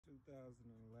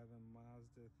2011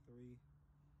 Mazda 3.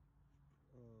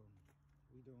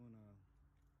 We doing a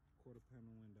quarter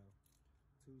panel window.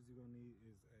 Tools you're gonna need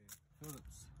is a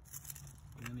Phillips.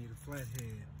 You're gonna need a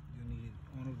flathead. You'll need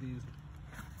one of these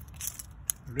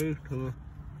tools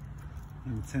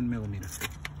and 10 millimeters.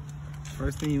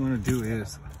 First thing you want to do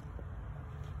is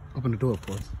open the door, of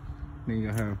course. Then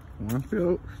you'll have one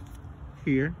Phillips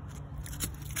here,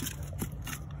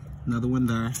 another one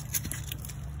there,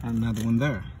 and another one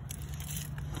there.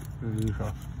 I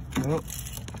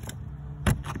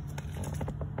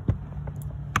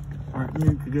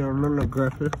need to get a little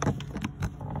aggressive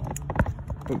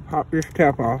and pop this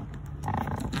cap off.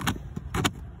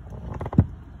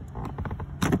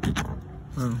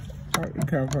 Pop the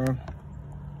cap off.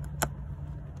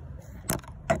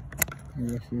 And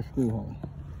that's your screw hole.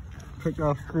 Pick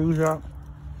your screws out,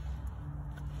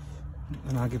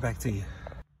 and I'll get back to you.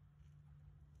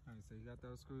 Alright, so you got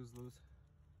those screws loose.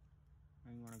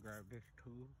 Now you want to grab this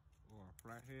tool or a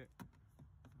flathead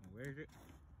and wedge it.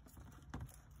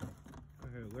 Go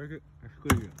ahead, wedge it and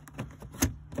squeeze it.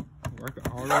 Work it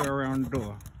all the way around the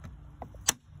door.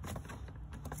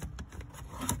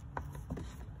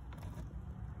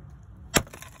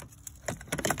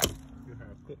 You have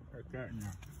to put it like that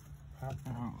now. Pop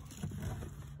it out.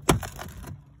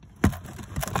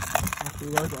 After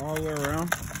you work it all the way around,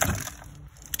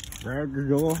 grab the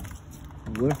door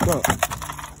and lift up.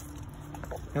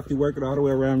 After you work it all the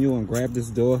way around, you want to grab this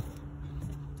door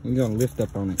and you're going to lift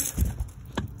up on it.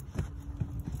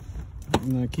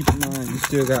 Now keep in mind, you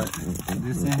still got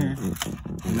this in here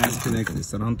and that's connected.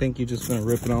 So don't think you're just going to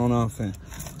rip it on off and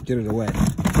get it away.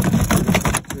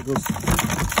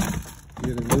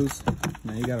 Get it loose.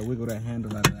 Now you got to wiggle that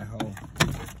handle out of that hole.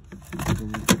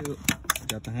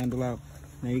 Got the handle out.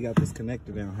 Now you got this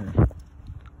connector down here.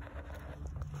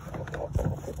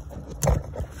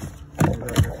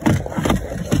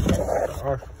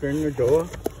 I'll spin the door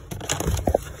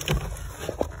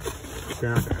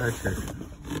down to exit. This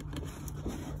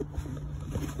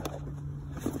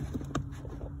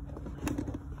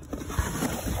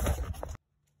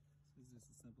is just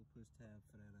a simple push tab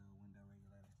for that window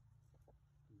regulator.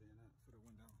 And then for the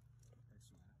window actuator.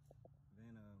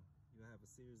 Then you'll have a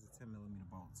series of 10 millimeter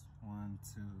bolts. 1,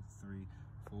 2, 3,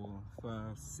 4,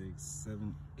 5, 6,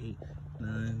 7, 8,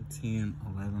 9, 10,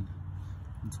 11,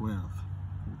 and 12.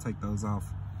 We'll take those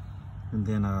off. And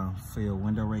then for your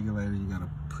window regulator, you got a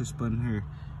push button here,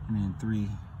 and then 3,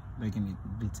 they can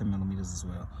be 10 millimeters as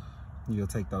well. You'll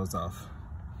take those off.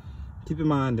 Keep in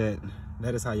mind that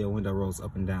that is how your window rolls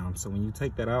up and down. So when you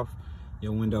take that off,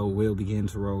 your window will begin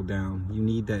to roll down. You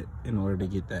need that in order to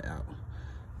get that out.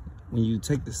 When you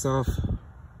take this off,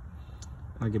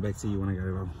 I'll get back to you when I got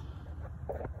it off.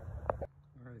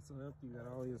 Alright, so after you got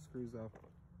all your screws off,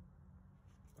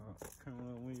 come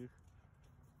on when you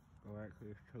go back to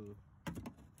this tool.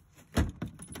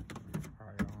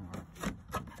 Alright,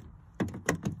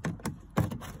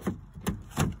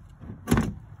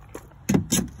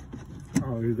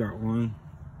 oh, you got one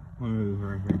of these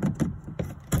right here.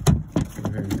 Go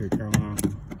ahead and take that one off.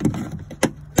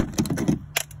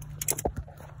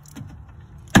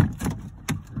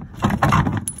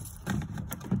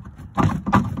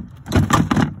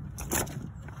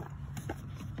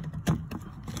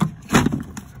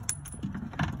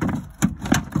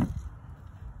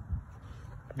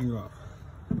 You off.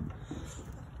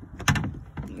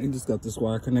 You just got this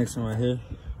wire connection right here.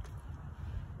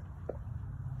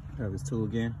 Have this tool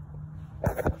again.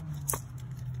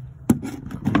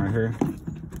 Come right here.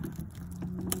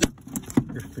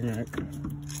 Disconnect.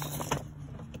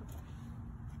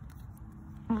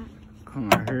 Come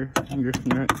right here and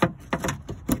disconnect.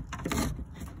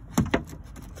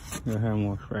 You'll have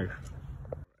more space. Alright,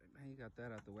 now you got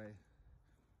that out the way.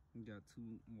 You got 2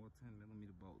 more 10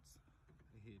 millimeter bolts.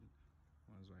 Hidden.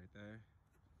 One's right there.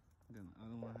 Then the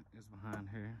other one is behind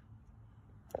here.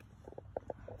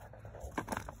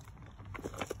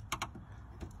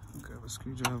 Grab a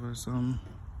screwdriver or something.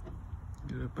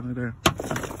 Get up under there.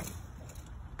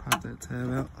 Pop that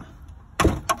tab out.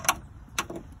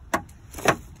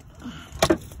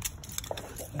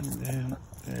 And then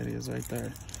there it is right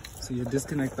there. So you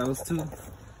disconnect those two,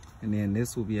 and then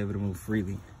this will be able to move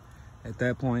freely. At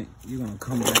that point, you're gonna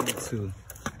come down to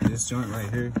this joint right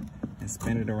here and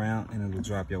spin it around, and it'll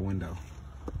drop your window.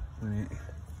 Then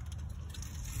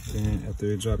after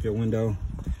you drop your window,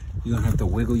 you're gonna have to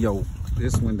wiggle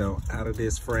this window out of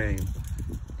this frame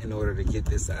in order to get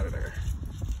this out of there.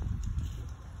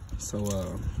 So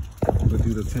we'll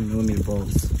do the 10 millimeter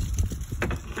bolts.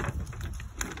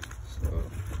 So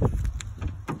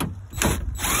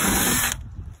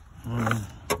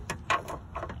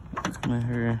come in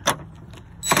here.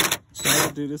 Try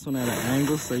to do this one at an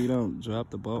angle so you don't drop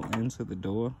the bolt into the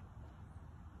door.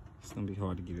 It's gonna be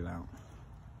hard to get it out.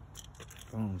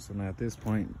 Boom, so now at this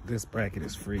point, this bracket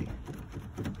is free.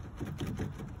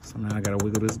 So now I gotta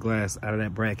wiggle this glass out of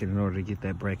that bracket in order to get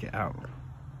that bracket out.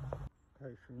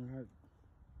 Okay, so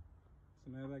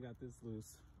now that I got this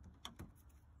loose,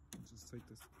 just take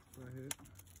this flathead,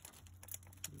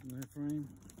 put it in that frame,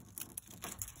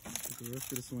 take the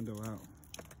rest of this window out.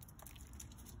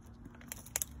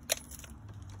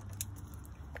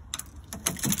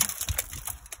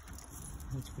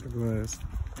 Let's put the glass,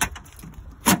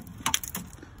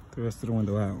 the rest of the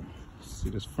window out. See,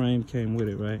 this frame came with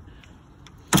it, right?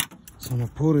 So I'm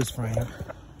gonna pull this frame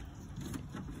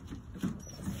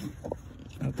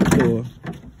out the door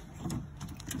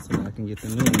so that I can get the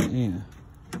new one in.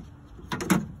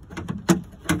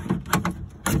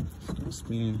 So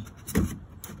spin.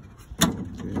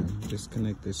 Yeah,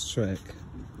 disconnect this track.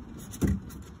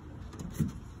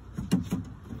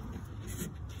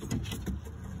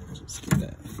 Just get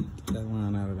that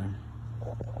line out of there.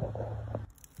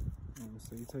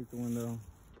 So you take the window,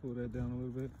 pull that down a little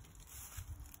bit,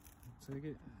 take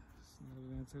it, snap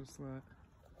it into the slot,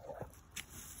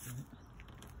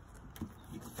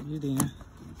 feed it in.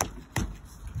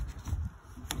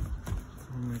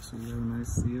 Make sure you have a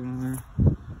nice seal on there.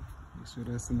 Make sure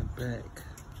that's in the back.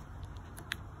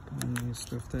 And then you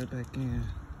stuff that back in,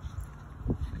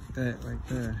 like that, like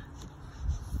that.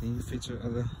 Then you fit your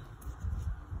other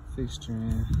fixture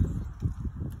in.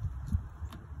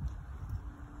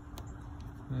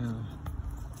 Now,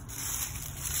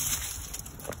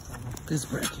 this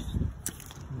bracket,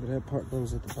 that part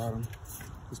goes at the bottom.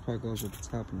 This part goes at the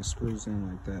top and it screws in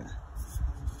like that.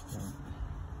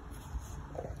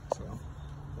 So,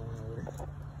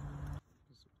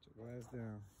 just put your glass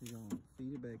down. You're gonna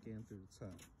feed it back in through the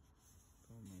top.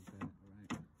 Boom, like that,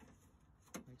 right?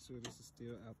 Make sure this is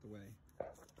still out the way.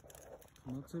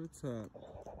 Come up to the top,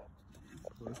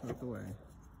 pull this out the way.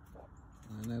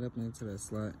 Line that up into that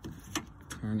slot.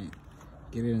 Turn it,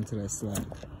 get it into that slot.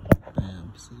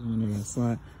 Bam. So you into that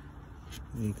slot,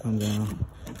 then you come down,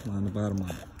 line the bottom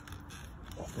up.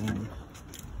 Boom.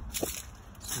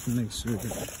 So you can make sure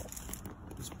that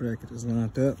this bracket is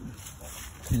lined up,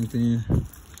 pinned in,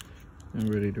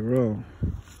 and ready to roll.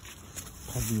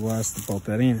 Probably wise to bolt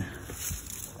that in.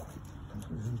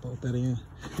 Bolt that in,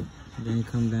 and then you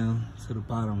come down to the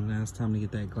bottom. Now it's time to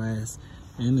get that glass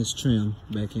and this trim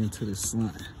back into this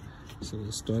slot. So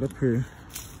we'll start up here.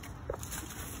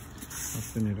 I'll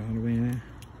spin it all the way in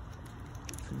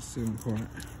to the ceiling part.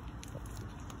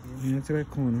 Go into that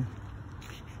corner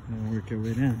and work your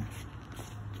way down.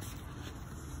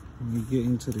 When you get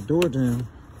into the door down,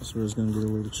 that's where it's gonna get a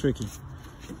little tricky.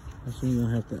 That's when you're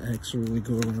gonna have to actually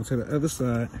go around to the other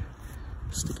side,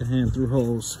 stick a hand through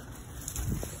holes,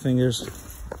 fingers,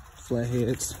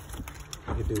 flatheads.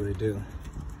 You can do what it do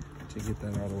to get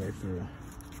that all the way through.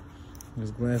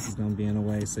 This glass is gonna be in the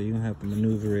way, so you're gonna have to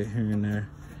maneuver it here and there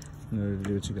in order to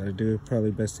do what you gotta do.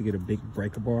 Probably best to get a big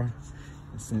breaker bar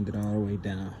and send it all the way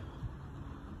down.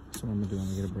 That's what I'm gonna do. I'm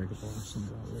gonna get a breaker bar and send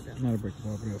it all the way down. Not a breaker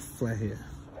bar, but a flathead.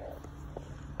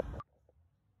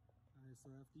 Alright, so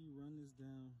after you run this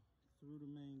down through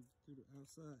the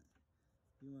outside,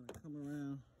 you wanna come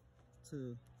around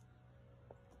to,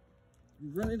 you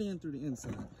run it in through the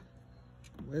inside.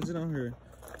 Wedge it on here,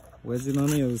 wedge it on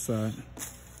the other side.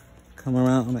 Come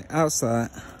around on the outside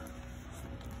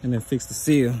and then fix the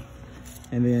seal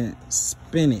and then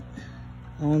spin it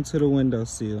onto the window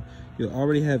seal. You'll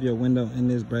already have your window in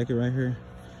this bracket right here,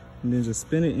 and then just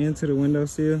spin it into the window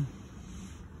seal.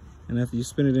 And after you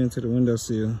spin it into the window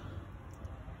seal,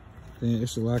 then it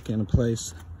should lock into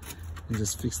place. And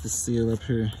just fix the seal up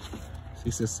here,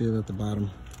 fix the seal at the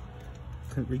bottom,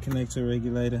 reconnect your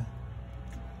regulator,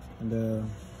 and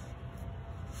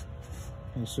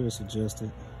make sure it's adjusted.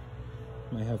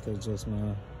 Might have to adjust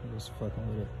mine. Just fucking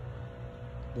with it.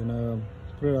 Then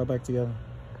put it all back together.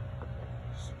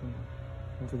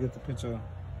 Don't forget to put your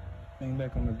thing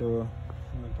back on the door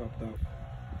when it popped out.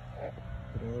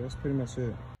 But that's pretty much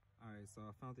it. Alright, so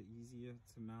I found it easier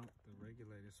to mount the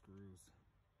regulator screws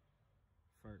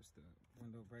first. The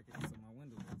window bracket, so my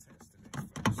window was attached to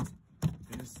that first.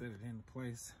 Then set it into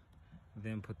place.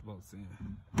 Then put the bolts in.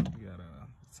 You got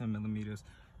 10 millimeters,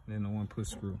 then the 1 push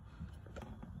screw.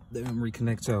 Then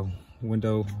reconnect your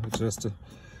window adjuster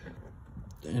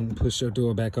and push your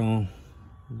door back on.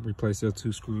 Replace your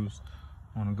 2 screws.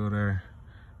 One will go there,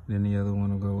 then the other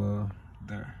one will go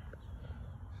there.